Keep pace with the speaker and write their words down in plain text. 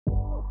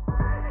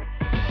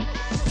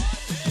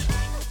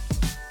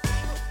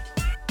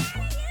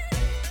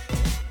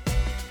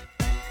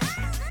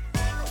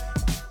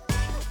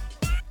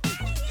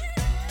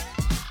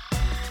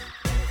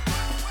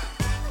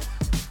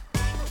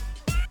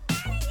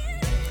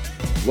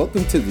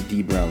Welcome to the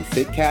D Brown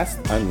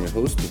Fitcast. I'm your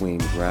host,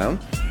 Dwayne Brown,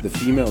 the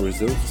female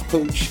results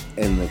coach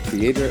and the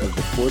creator of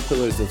the 4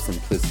 Pillars of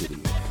Simplicity.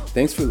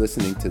 Thanks for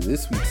listening to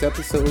this week's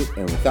episode,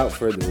 and without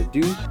further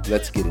ado,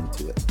 let's get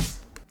into it.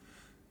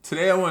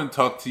 Today I want to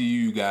talk to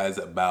you guys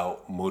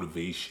about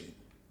motivation.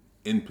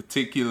 In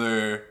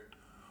particular,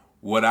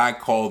 what I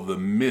call the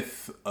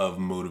myth of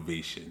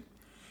motivation.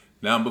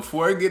 Now,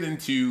 before I get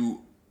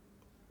into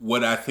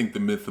what I think the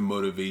myth of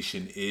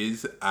motivation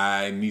is,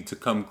 I need to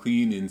come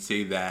clean and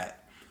say that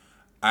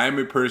I'm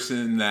a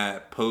person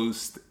that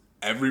posts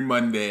every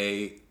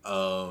Monday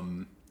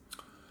on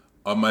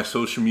my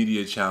social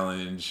media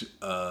challenge,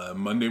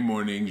 Monday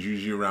mornings,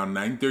 usually around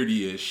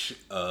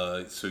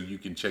 9:30ish, so you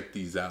can check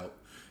these out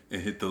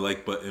and hit the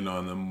like button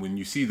on them when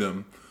you see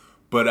them.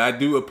 But I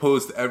do a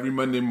post every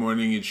Monday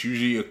morning. It's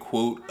usually a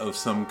quote of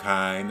some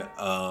kind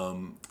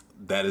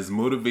that is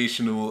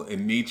motivational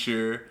in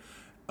nature.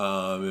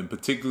 And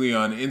particularly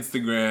on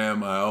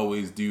Instagram, I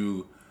always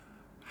do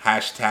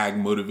hashtag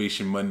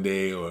Motivation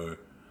Monday or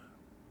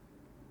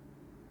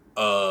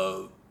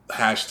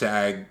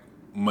hashtag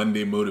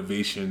Monday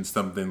Motivation,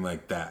 something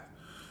like that.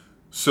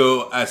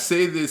 So I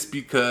say this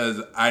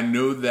because I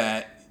know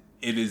that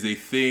it is a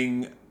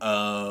thing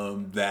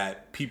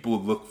that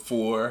people look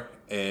for,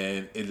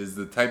 and it is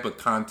the type of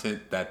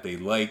content that they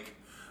like,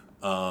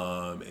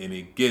 and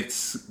it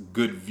gets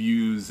good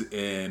views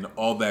and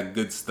all that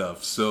good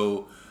stuff.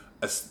 So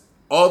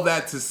all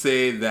that to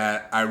say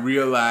that I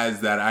realize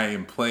that I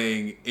am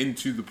playing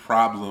into the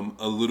problem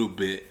a little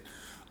bit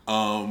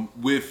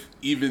with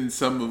even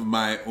some of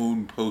my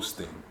own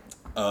posting.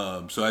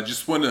 So I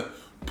just want to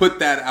put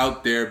that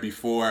out there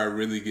before I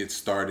really get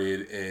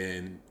started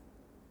and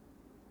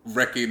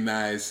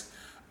recognize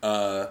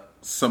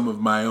some of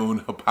my own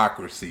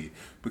hypocrisy,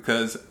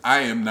 because I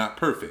am not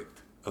perfect.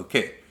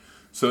 Okay,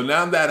 so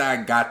now that I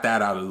got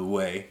that out of the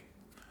way,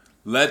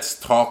 let's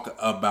talk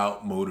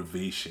about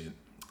motivation.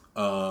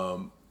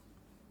 I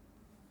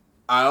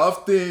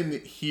often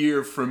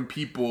hear from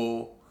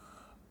people,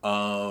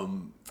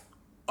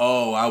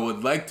 oh, I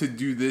would like to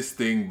do this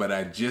thing, but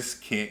I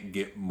just can't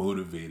get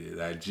motivated.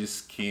 I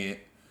just can't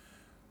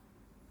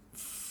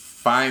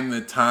find the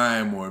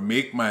time or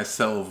make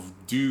myself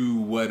do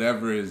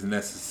whatever is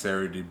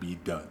necessary to be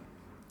done.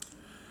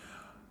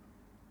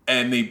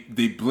 And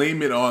they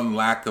blame it on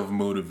lack of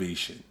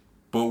motivation.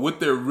 But what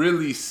they're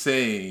really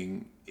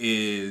saying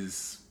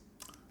is,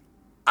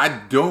 I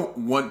don't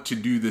want to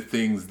do the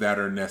things that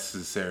are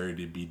necessary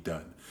to be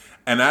done.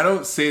 And I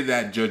don't say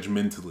that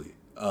judgmentally.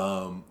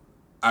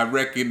 I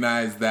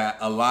recognize that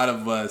a lot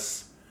of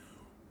us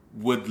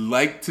would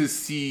like to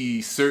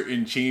see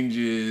certain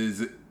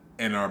changes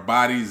in our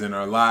bodies, in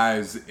our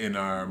lives, in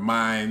our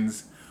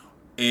minds,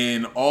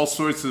 in all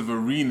sorts of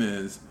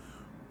arenas,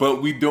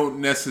 but we don't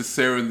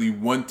necessarily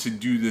want to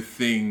do the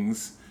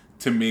things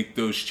to make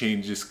those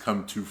changes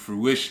come to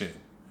fruition.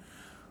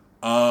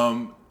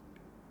 I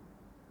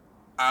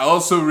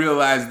also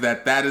realize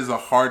that that is a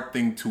hard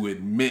thing to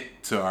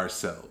admit to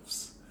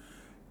ourselves.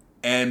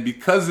 And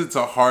because it's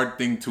a hard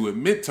thing to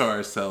admit to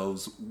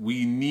ourselves,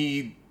 we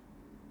need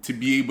to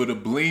be able to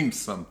blame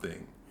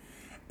something.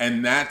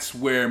 And that's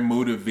where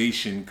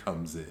motivation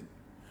comes in.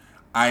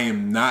 I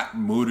am not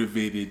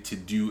motivated to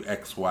do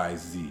X, Y,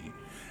 Z.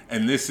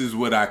 And this is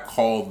what I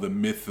call the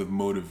myth of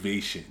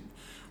motivation.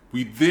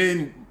 We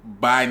then,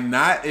 by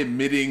not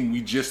admitting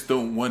we just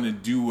don't want to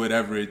do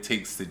whatever it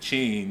takes to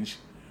change,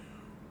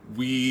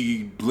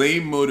 we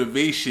blame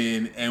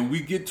motivation, and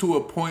we get to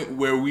a point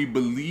where we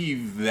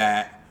believe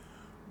that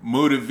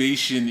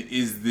motivation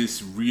is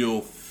this real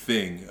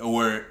thing,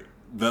 or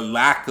the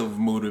lack of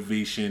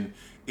motivation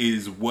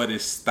is what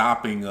is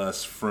stopping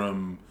us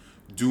from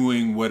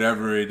doing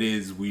whatever it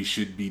is we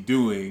should be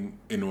doing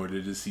in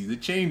order to see the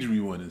change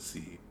we want to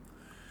see.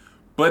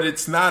 But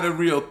it's not a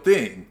real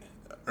thing,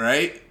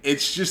 right?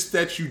 It's just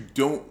that you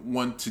don't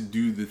want to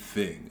do the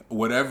thing,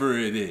 whatever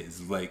it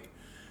is.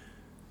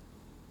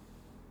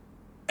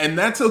 And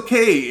that's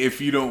okay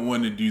if you don't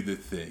want to do the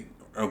thing.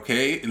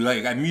 Okay,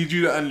 I need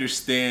you to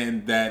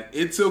understand that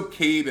it's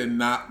okay to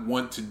not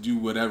want to do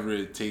whatever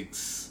it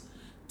takes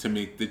to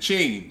make the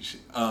change.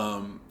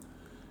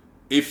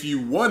 If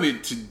you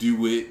wanted to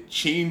do it,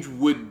 change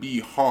would be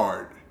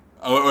hard.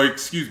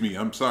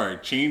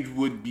 Change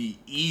would be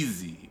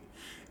easy.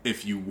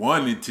 If you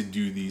wanted to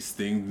do these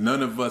things,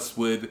 none of us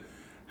would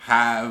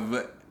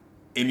have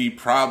any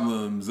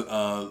problems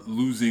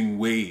losing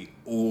weight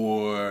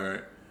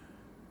or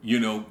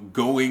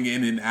going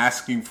in and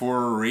asking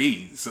for a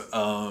raise.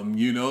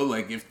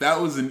 If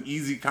that was an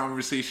easy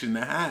conversation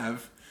to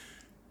have,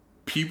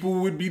 people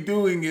would be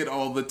doing it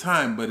all the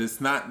time, but it's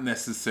not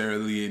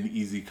necessarily an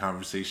easy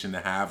conversation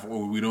to have,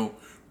 or we don't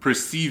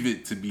perceive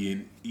it to be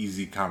an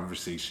easy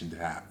conversation to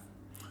have,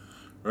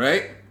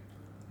 right?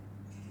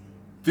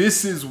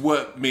 This is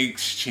what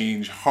makes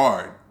change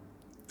hard.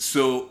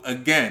 So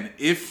again,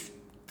 if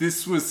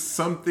this was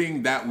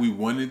something that we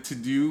wanted to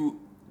do,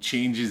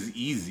 change is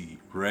easy,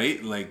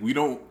 right? You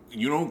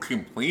don't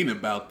complain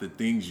about the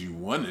things you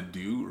want to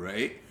do,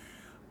 right?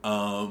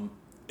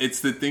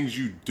 It's the things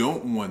you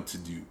don't want to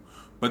do.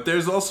 But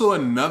there's also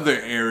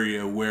another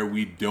area where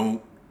we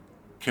don't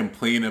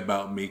complain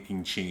about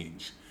making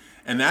change.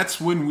 And that's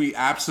when we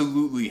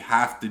absolutely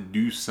have to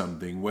do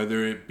something,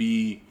 whether it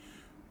be,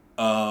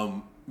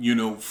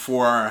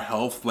 for our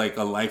health, like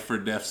a life or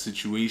death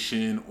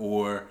situation,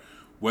 or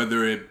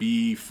whether it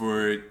be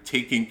for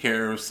taking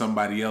care of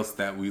somebody else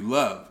that we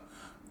love.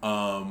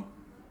 An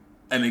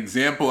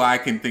example I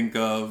can think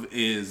of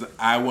is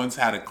I once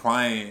had a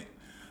client.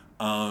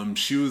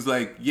 She was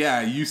like, "Yeah,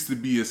 I used to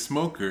be a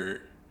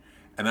smoker,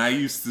 and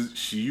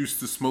she used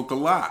to smoke a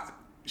lot,"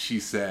 she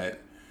said.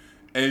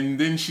 And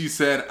then she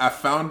said, "I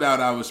found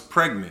out I was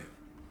pregnant."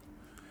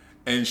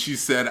 And she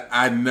said,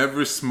 "I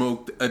never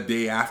smoked a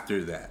day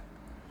after that."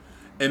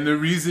 And the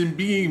reason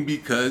being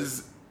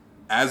because,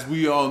 as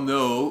we all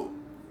know,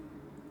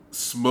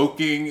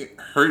 smoking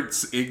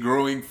hurts a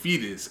growing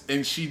fetus.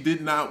 And she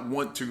did not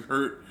want to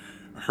hurt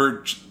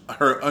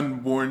her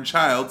unborn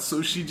child.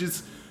 So she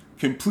just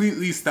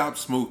completely stopped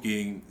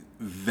smoking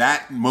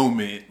that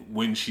moment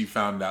when she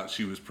found out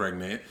she was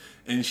pregnant.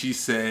 And she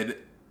said,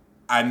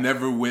 "I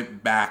never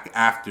went back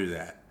after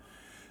that."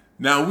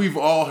 Now, we've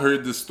all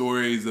heard the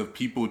stories of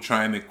people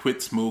trying to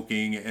quit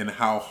smoking and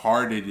how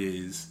hard it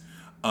is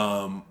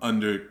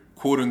under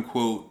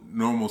quote-unquote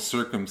normal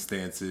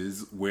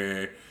circumstances,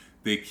 where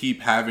they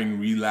keep having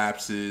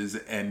relapses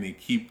and they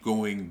keep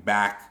going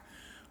back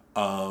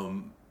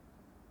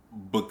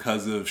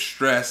because of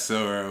stress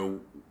or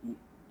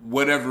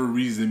whatever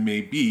reason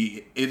may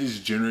be. It is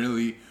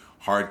generally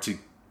hard to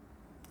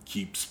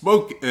keep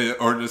smoking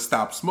or to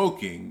stop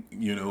smoking.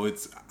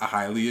 It's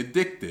highly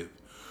addictive.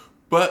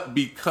 But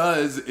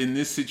because in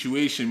this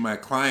situation, my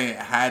client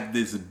had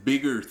this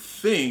bigger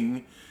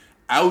thing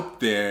out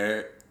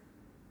there,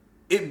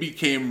 it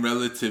became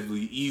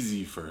relatively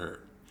easy for her.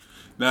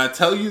 Now, I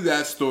tell you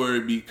that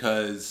story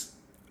because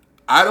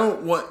I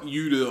don't want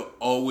you to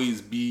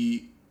always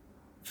be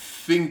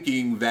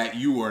thinking that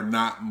you are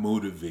not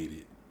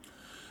motivated.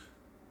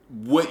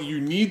 What you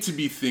need to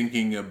be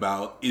thinking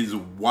about is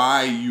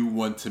why you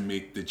want to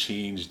make the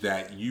change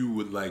that you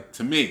would like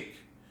to make.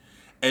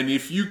 And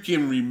if you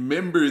can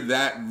remember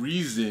that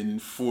reason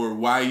for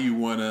why you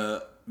want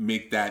to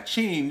make that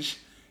change,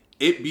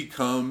 it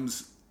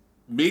becomes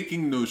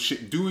doing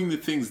the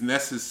things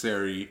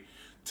necessary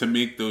to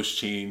make those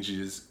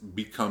changes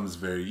becomes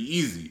very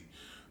easy.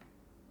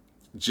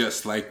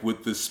 Just like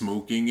with the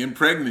smoking and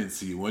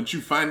pregnancy. Once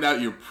you find out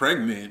you're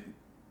pregnant,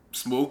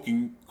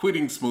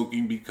 quitting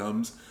smoking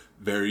becomes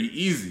very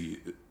easy,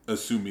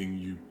 assuming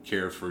you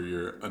care for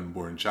your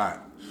unborn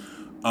child.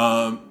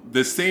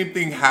 The same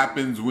thing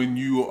happens when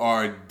you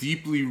are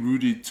deeply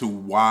rooted to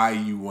why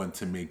you want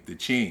to make the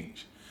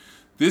change.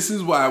 This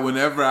is why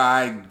whenever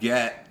I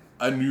get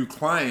a new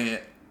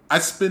client, I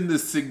spend a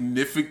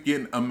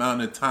significant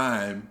amount of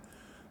time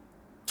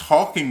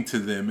talking to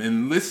them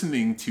and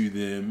listening to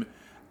them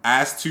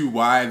as to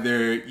why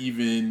they're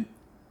even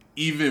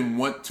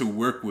want to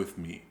work with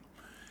me.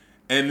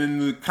 And then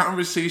the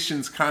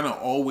conversations kind of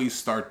always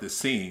start the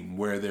same,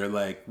 where they're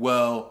like,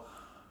 "Well,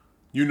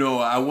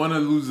 I want to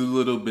lose a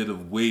little bit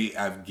of weight.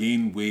 I've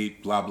gained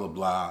weight, blah, blah,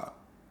 blah.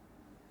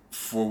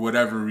 For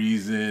whatever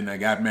reason, I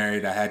got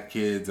married, I had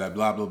kids, I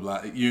blah, blah,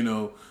 blah.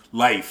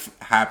 Life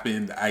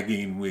happened, I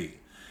gained weight."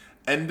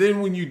 And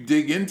then when you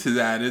dig into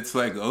that, it's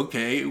like,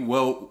 okay,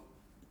 well,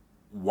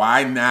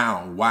 why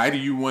now? Why do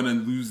you want to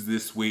lose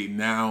this weight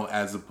now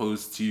as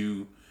opposed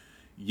to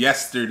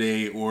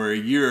yesterday or a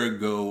year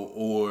ago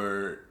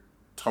or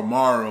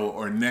tomorrow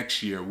or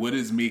next year? What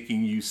is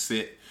making you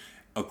sit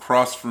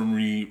across from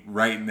me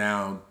right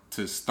now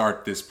to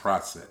start this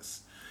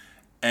process?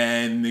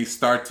 And they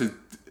start to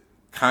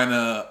kind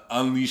of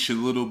unleash a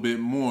little bit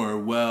more.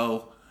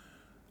 Well,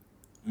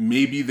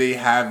 maybe they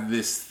have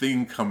this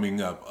thing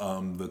coming up.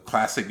 The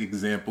classic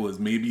example is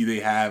maybe they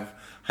have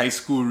high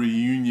school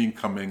reunion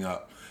coming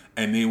up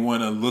and they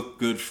want to look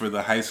good for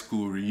the high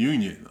school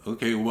reunion.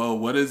 Okay, well,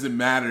 what does it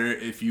matter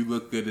if you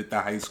look good at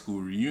the high school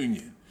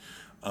reunion?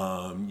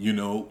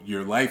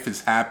 Your life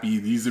is happy.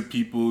 These are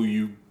people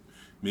you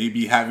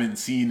maybe haven't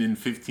seen in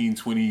 15,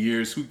 20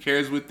 years. Who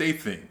cares what they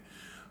think?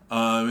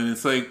 And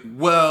it's like,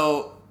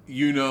 well,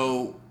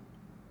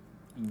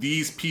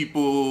 these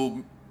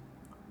people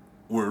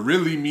were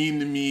really mean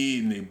to me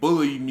and they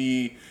bullied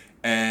me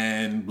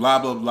and blah,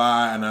 blah,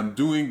 blah. And I'm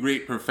doing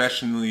great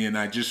professionally. And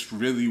I just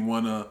really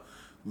want to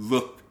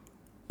look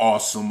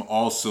awesome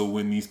also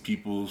when these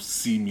people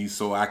see me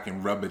so I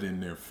can rub it in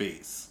their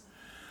face.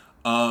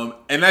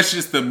 And that's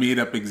just a made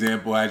up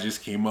example I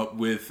just came up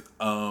with.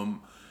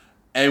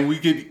 And we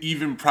could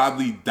even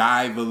probably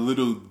dive a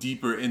little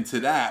deeper into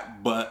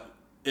that. But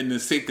in the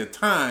sake of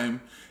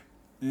time,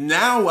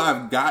 now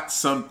I've got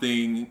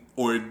something,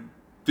 or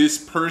this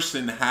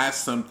person has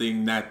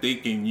something that they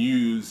can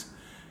use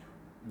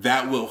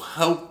that will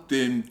help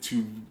them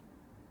to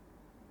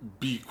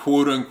be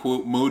quote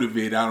unquote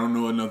motivated. I don't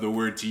know another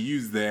word to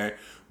use there.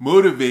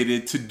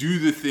 Motivated to do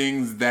the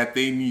things that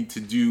they need to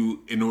do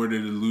in order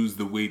to lose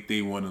the weight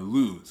they want to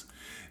lose.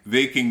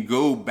 They can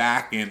go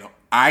back and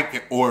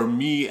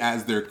me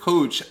as their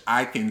coach,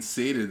 I can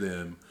say to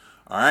them,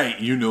 All right,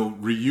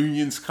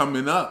 reunion's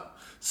coming up.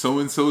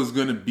 So-and-so is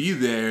going to be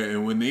there,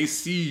 and when they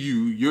see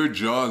you, your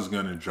jaw is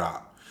going to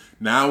drop.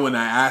 Now, when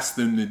I ask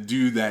them to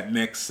do that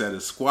next set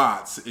of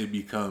squats, it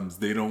becomes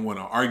they don't want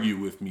to argue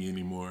with me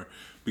anymore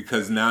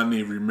because now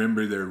they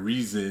remember their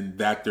reason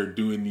that they're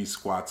doing these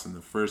squats in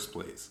the first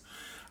place.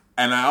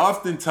 And I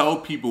often tell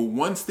people,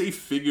 once they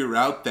figure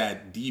out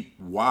that deep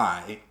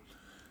why,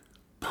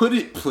 put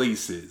it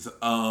places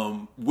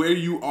where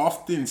you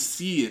often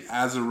see it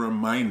as a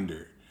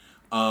reminder.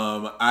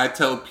 I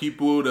tell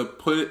people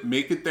to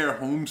make it their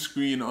home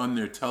screen on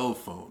their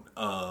telephone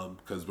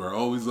because we're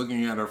always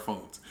looking at our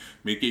phones.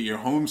 Make it your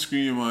home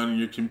screen on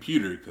your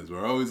computer because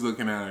we're always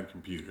looking at our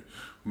computer.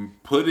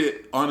 Put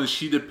it on a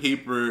sheet of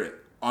paper,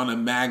 on a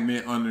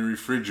magnet on the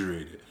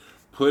refrigerator.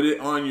 Put it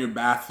on your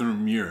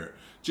bathroom mirror.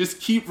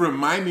 Just keep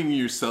reminding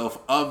yourself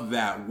of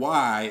that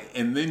why,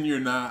 and then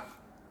you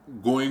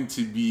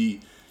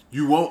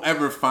won't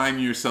ever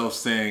find yourself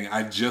saying,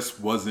 I just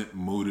wasn't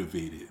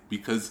motivated,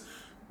 because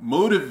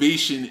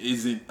motivation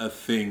isn't a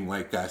thing,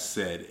 like I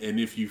said. And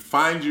if you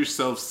find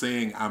yourself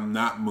saying, I'm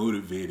not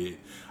motivated,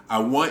 I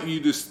want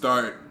you to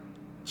start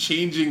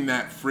changing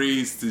that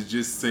phrase to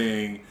just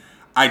saying,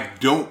 I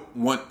don't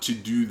want to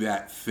do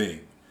that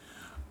thing.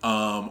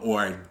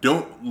 Or I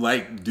don't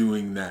like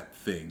doing that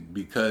thing.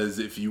 Because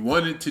if you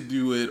wanted to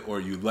do it or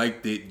you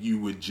liked it, you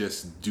would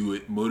just do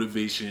it.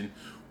 Motivation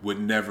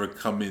would never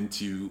come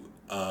into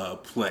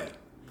play.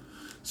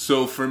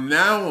 So from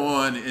now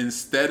on,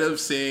 instead of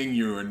saying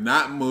you're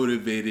not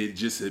motivated,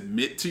 just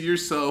admit to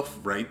yourself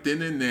right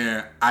then and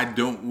there, I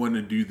don't want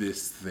to do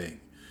this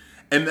thing.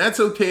 And that's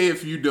okay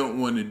if you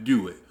don't want to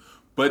do it.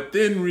 But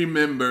then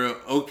remember,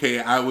 okay,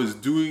 I was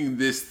doing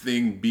this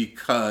thing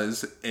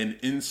because, and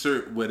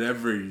insert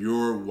whatever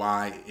your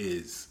why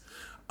is.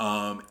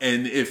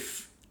 And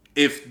if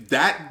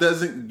that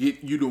doesn't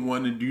get you to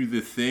want to do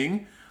the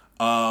thing,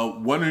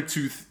 one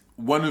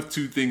of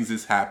two things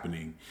is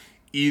happening.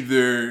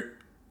 Either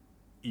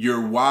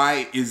your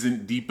why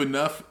isn't deep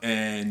enough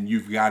and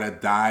you've got to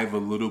dive a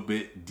little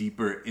bit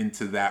deeper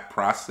into that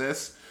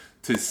process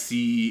to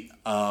see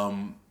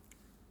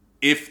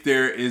if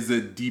there is a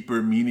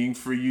deeper meaning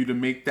for you to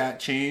make that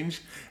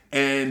change.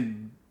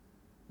 And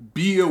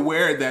be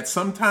aware that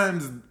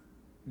sometimes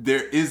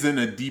there isn't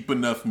a deep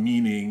enough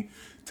meaning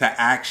to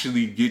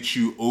actually get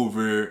you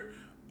over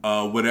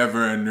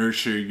whatever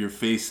inertia you're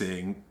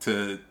facing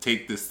to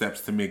take the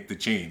steps to make the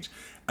change.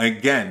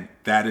 Again,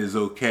 that is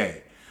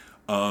okay.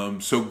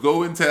 So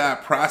go into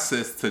that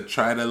process to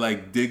try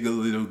to dig a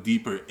little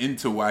deeper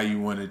into why you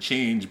want to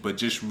change, but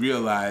just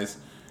realize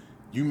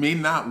you may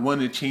not want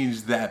to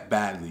change that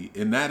badly,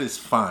 and that is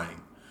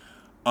fine.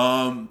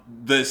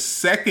 The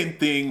second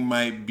thing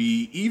might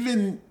be,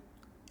 even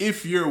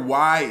if your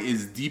why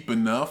is deep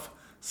enough,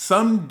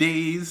 some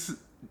days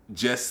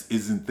just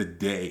isn't the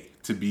day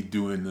to be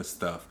doing this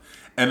stuff.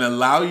 And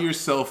allow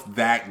yourself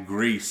that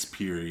grace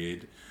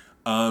period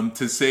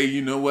to say,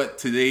 you know what,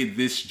 today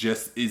this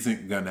just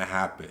isn't going to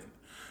happen.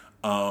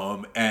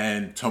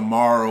 And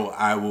tomorrow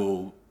I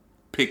will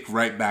pick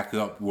right back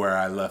up where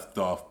I left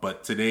off,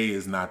 but today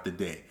is not the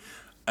day.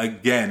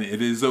 Again,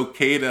 it is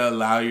okay to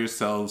allow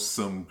yourselves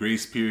some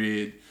grace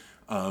period.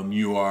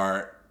 You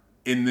are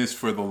in this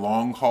for the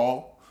long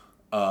haul.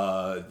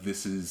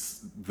 This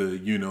is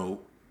the,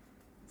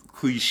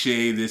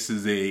 cliche. This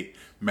is a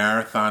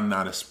marathon,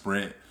 not a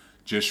sprint.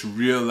 Just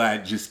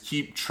realize, just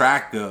keep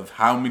track of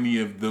how many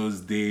of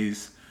those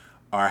days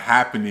are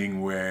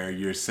happening where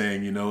you're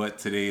saying, you know what,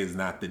 today is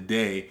not the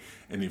day.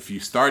 And if you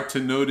start to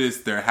notice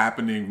they're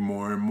happening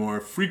more and more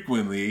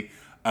frequently,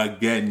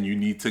 again, you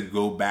need to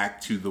go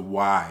back to the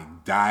why,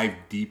 dive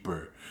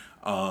deeper,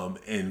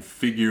 and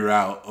figure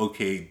out,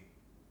 okay,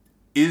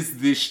 is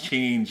this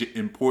change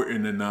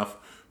important enough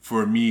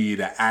for me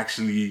to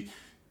actually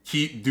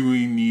keep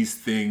doing these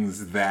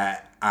things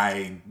that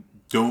I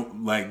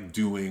don't like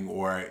doing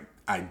or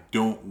I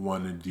don't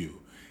want to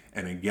do?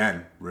 And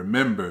again,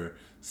 remember,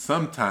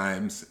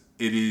 sometimes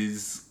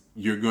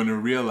you're going to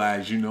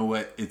realize, you know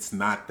what, it's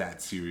not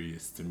that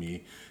serious to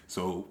me.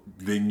 So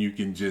then you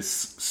can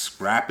just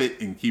scrap it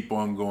and keep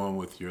on going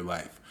with your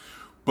life.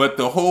 But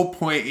the whole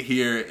point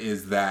here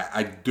is that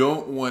I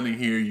don't want to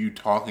hear you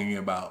talking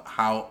about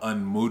how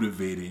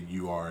unmotivated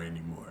you are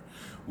anymore.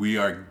 We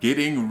are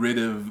getting rid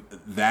of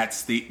that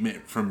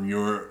statement from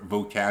your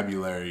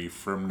vocabulary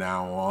from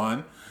now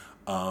on,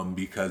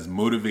 because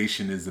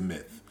motivation is a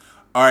myth.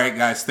 All right,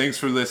 guys, thanks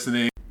for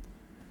listening.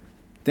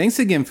 Thanks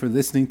again for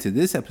listening to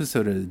this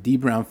episode of the D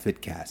Brown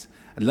Fitcast.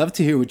 I'd love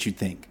to hear what you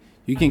think.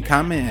 You can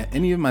comment at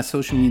any of my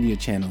social media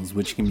channels,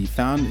 which can be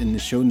found in the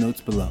show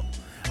notes below.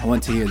 I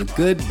want to hear the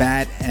good,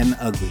 bad, and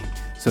ugly,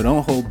 so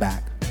don't hold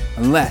back,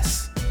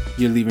 unless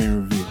you're leaving a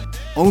review.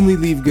 Only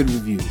leave good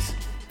reviews.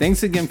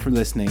 Thanks again for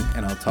listening,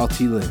 and I'll talk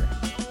to you later.